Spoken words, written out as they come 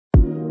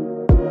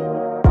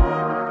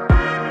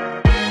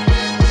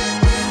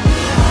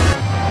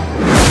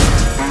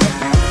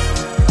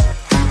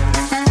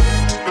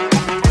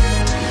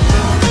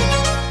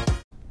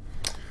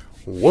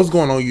What's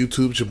going on,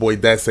 YouTube? It's your boy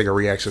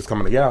ThatSingerReactions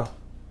coming to y'all.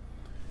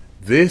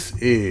 This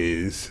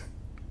is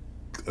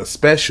a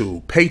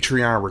special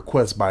Patreon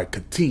request by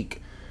Katik.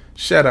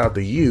 Shout out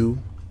to you.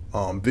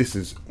 This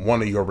is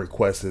one of your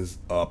requests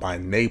by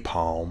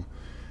Napalm.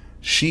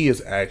 She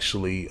is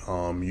actually,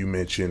 you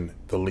mentioned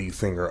the lead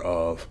singer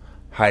of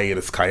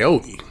Hiatus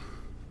Coyote,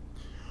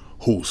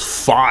 who's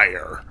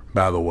fire,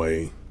 by the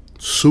way.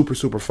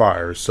 Super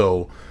fire.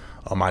 So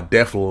I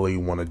definitely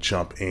want to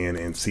jump in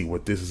and see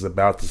what this is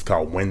about. This is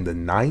called When the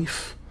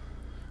Knife.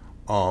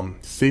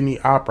 Sydney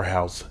Opera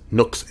House,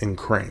 Nooks and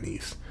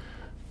Crannies.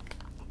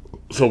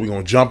 So we're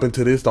going to jump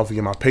into this. Don't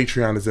forget my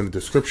Patreon is in the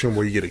description,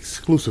 where you get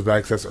exclusive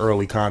access,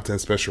 early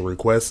content, special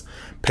requests.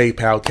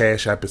 PayPal,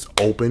 CashApp is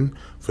open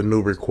for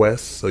new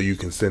requests, so you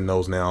can send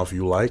those now if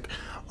you like.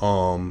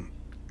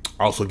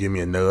 Also give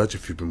me a nudge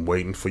if you've been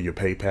waiting for your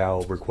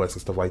PayPal requests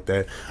and stuff like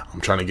that. I'm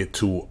trying to get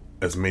to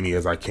as many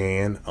as I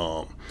can.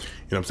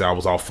 You know what I'm saying? I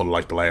was off for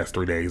like the last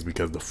 3 days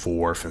because of the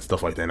 4th and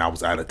stuff like that, and I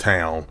was out of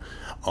town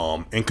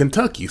in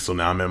Kentucky. So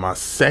now I'm in my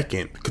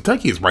second.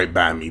 Kentucky is right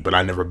by me, but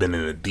I've never been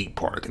in a deep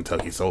part of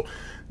Kentucky. So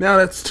now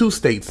that's 2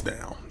 states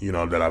now, you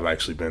know, that I've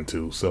actually been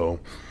to.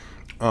 So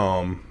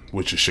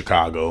which is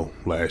Chicago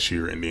last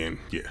year, and then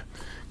yeah,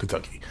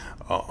 Kentucky.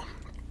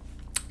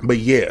 But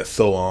yeah,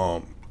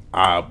 so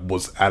I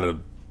was out of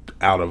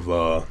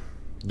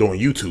doing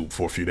YouTube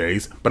for a few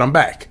days, but I'm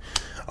back.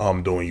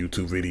 Doing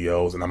YouTube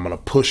videos, and I'm gonna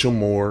push them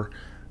more,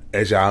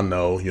 as y'all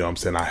know. You know what I'm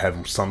saying? I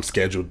have some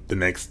scheduled the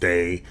next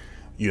day.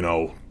 You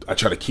know, I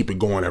try to keep it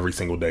going every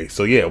single day.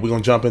 So yeah, we're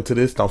gonna jump into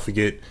this. Don't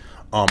forget,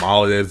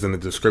 all of that is in the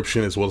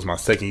description, as well as my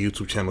second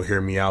YouTube channel,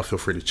 Hear Me Out. Feel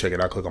free to check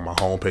it out. Click on my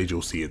homepage,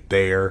 you'll see it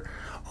there.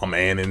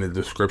 And in the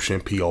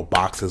description, PO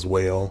box as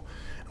well.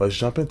 Let's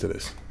jump into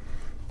this.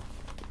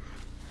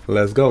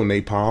 Let's go,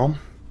 Napalm.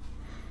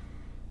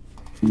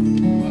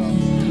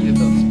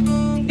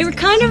 It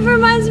kind of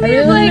reminds me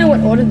of like what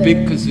order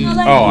they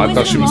like oh, I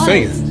thought she was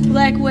singing.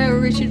 Like where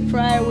Richard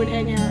Pryor would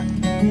hang out.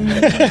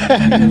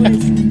 I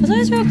was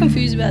always real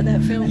confused about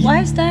that film. Why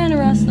is Diana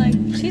Ross like,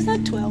 she's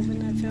like 12 in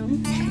that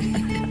film?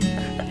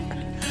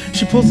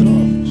 She pulls it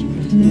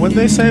off. What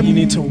they say, you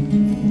need to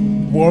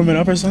warm it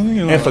up or something?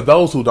 You know? And for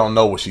those who don't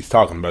know what she's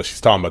talking about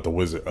the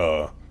Wizard.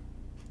 I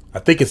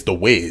think it's The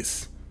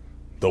Wiz.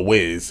 The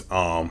Wiz,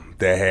 that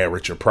had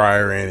Richard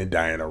Pryor in it,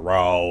 Diana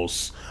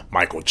Ross,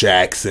 Michael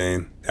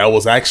Jackson. That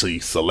was actually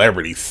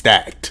celebrity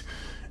stacked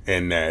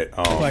in that.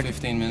 Like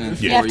 15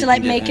 minutes. You have to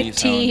like make a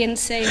tea and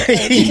say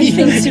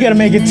you gotta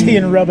make a tea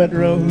and rub it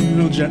real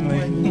gently.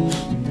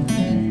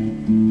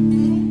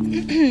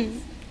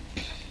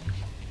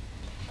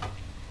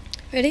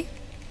 Ready?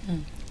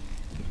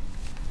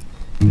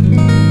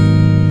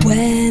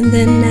 When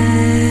the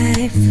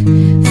knife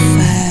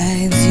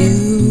finds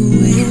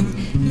you with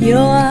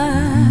your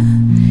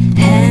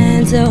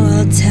hands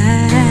all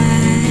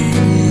tied,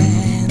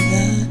 and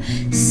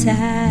the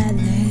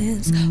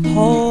silence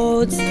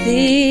holds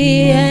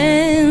the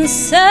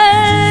answers.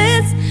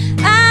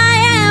 I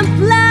am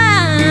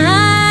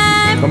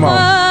blind. Come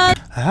on.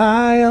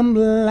 I am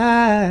blind.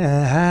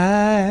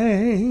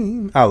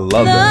 I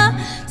love that.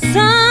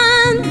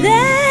 Sun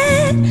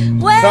that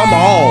come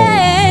on.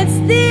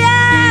 The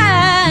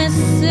eye,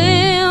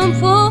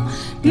 simple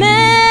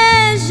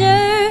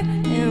measure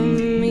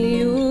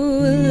emulator.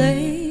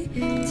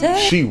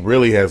 She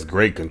really has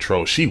great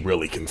control. She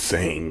really can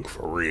sing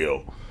for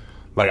real.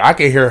 Like I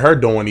can hear her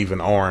doing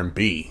even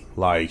R&B.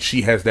 Like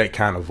she has that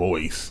kind of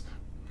voice.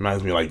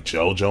 Reminds me of like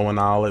JoJo and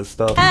all that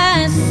stuff.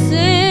 A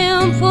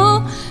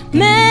simple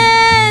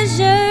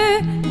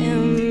measure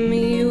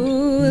emulator.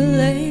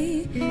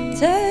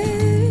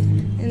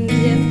 And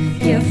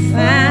if you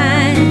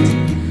find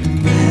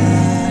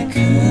I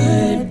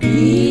could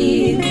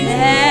be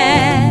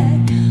that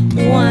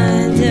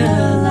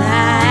wonder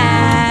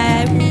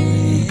light.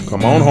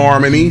 Come on,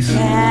 harmonies.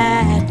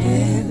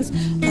 Guidance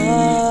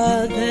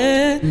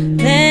other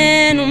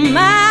than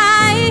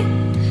my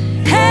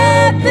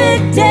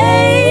happy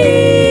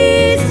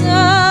days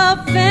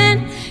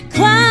often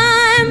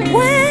climb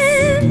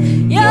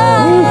when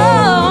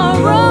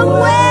you're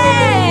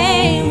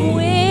away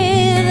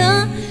with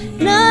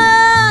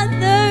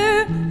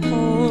another.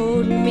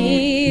 Hold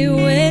me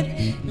with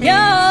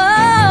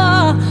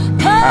your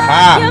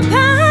porcupine.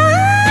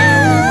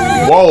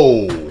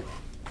 Whoa.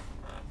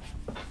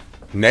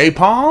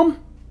 Napalm?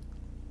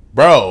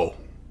 Bro.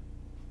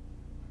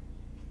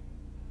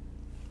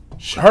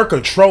 Her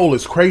control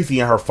is crazy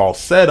and her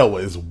falsetto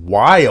is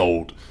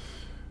wild.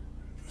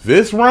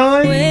 This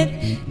run? With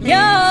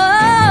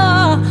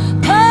your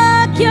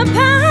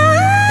porcupine.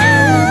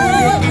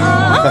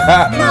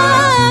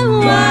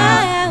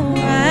 Why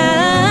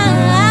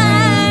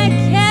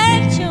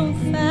catch on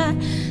fire?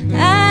 I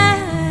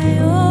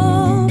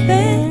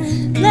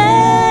open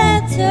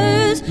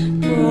letters,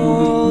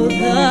 roll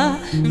the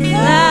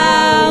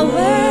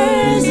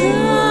flowers on.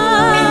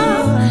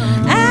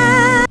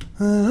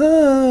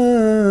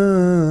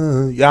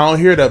 Y'all don't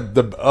hear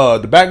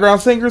the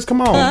background singers?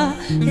 Come on.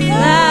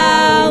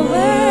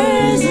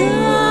 Flowers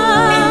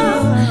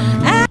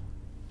on.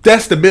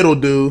 That's the middle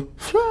dude.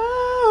 Flowers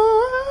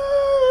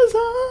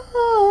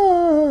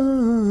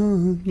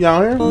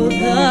Y'all hear? The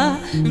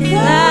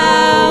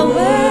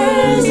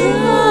flowers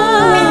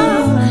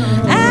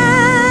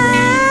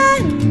I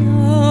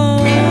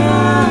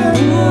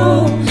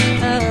know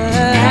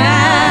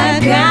I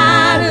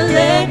gotta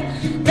let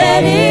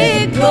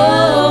it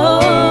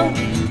go.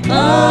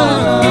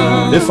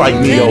 It's like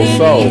Neo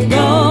Soul.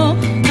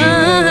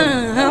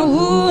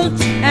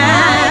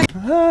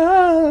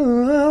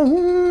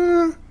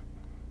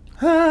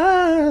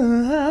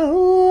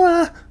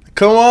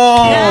 Come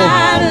on.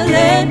 Gotta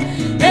let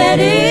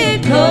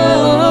it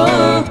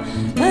go.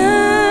 I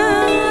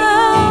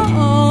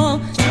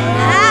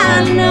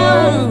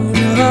know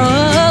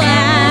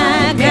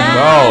I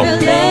gotta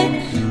let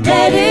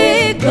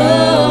it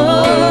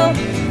go.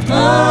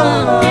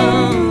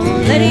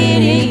 Let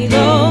it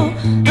go.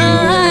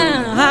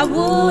 I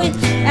would.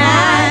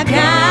 I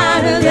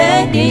gotta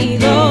let it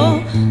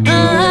go.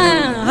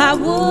 I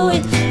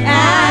would.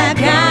 I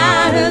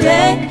gotta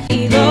let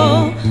it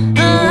go.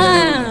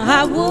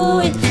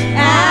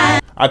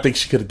 I think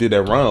she could have did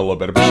that run a little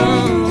better, but she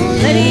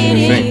let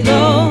it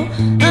go.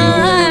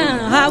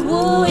 I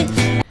would.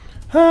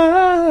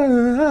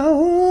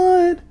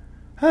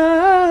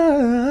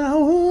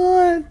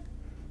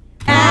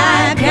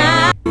 I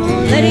got.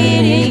 Let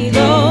it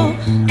go.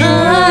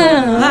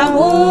 I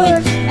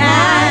would.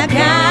 I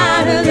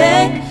gotta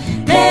let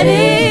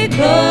it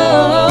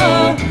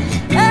go.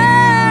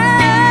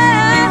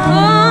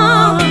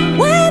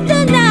 With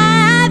the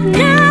knife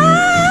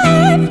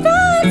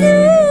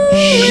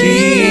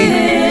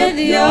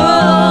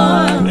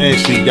and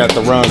she got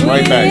the run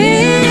right back.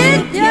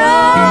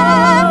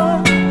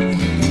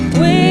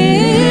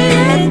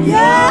 With your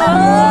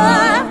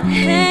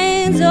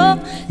hands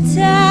up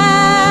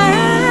tight,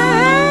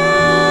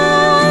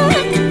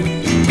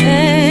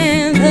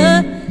 and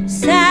the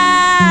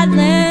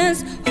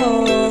silence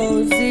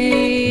holds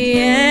the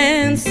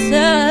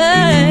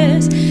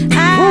answers.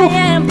 I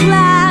am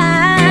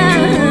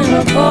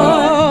blind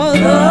for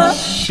the.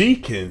 She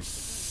can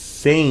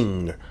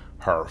sing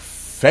her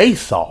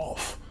face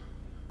off.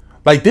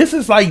 Like, this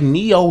is like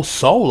Neo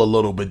Soul a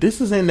little bit. This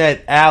is in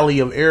that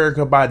alley of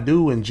Erykah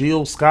Badu and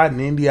Jill Scott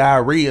and India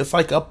Arie. It's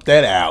like up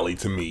that alley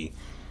to me.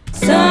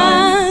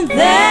 Sun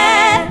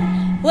that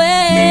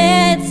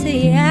wets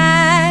the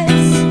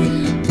eyes,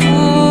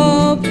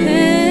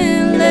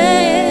 open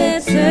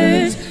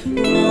letters,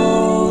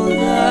 roll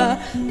the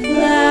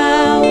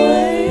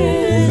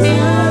flowers on.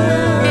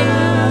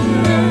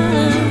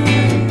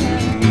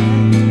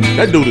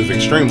 That dude is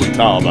extremely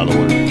tall, by the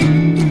way.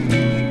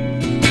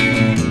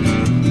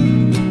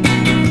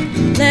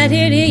 Let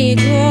it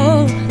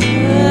go.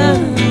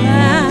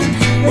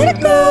 Let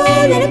it go,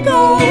 let it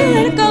go,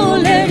 let it go,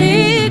 let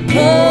it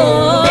go.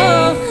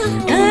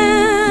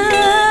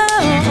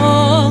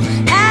 Oh,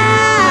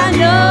 I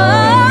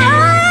know.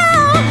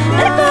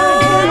 Let it go,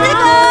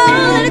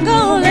 let it go, let it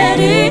go, let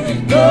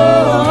it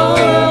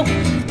go.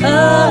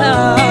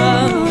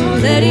 Oh,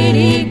 let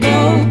it go.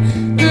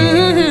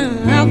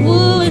 I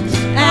would,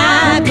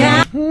 I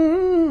got.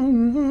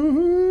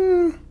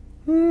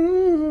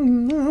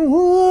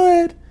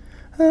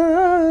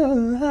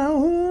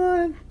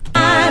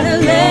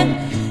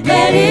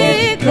 Let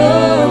it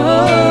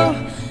go.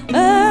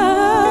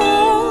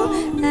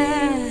 Oh,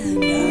 I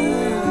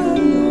know.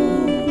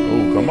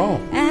 Oh, come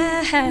on. I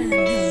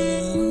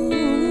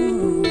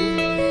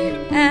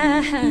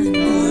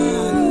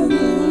know.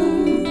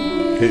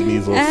 Hitting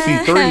these little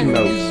C3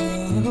 notes.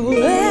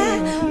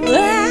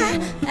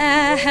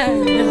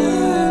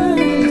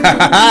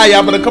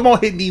 Y'all better come on,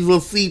 hitting these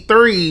little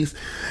C3s.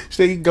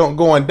 She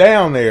going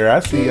down there. I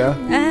see ya.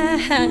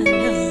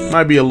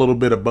 Might be a little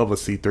bit above a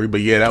C3,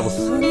 but yeah, that was.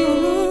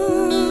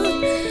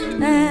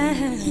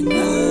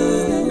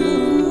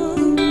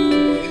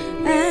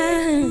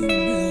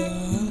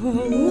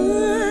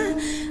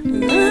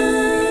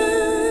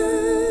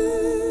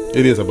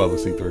 It is above a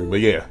C3, but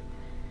yeah.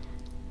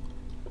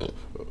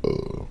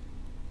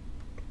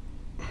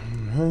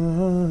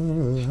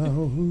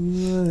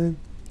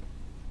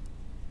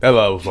 That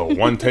was a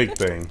one take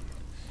thing.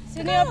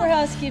 Sydney Opera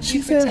House gives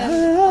you She said,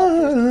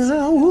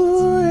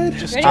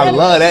 I Ready?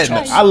 love that.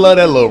 I love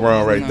that little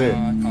run right there.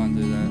 I can't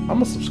do that. I'm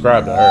gonna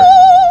subscribe to her.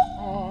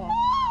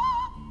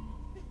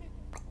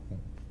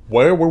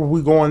 Where were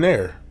we going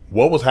there?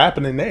 What was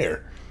happening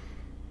there?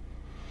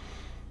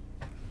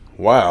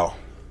 Wow.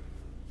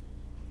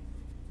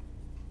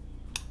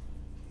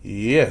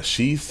 Yeah,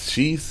 she's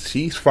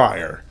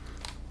fire.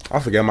 I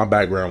forgot my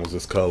background was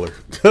this color.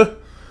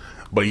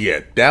 But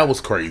yeah, that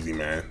was crazy,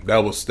 man. That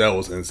was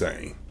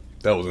insane.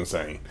 That was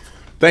insane.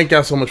 Thank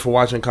y'all so much for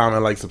watching.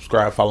 Comment, like,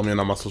 subscribe, follow me on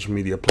all my social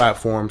media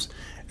platforms.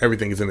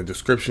 Everything is in the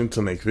description.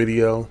 Till next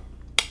video.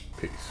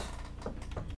 Peace.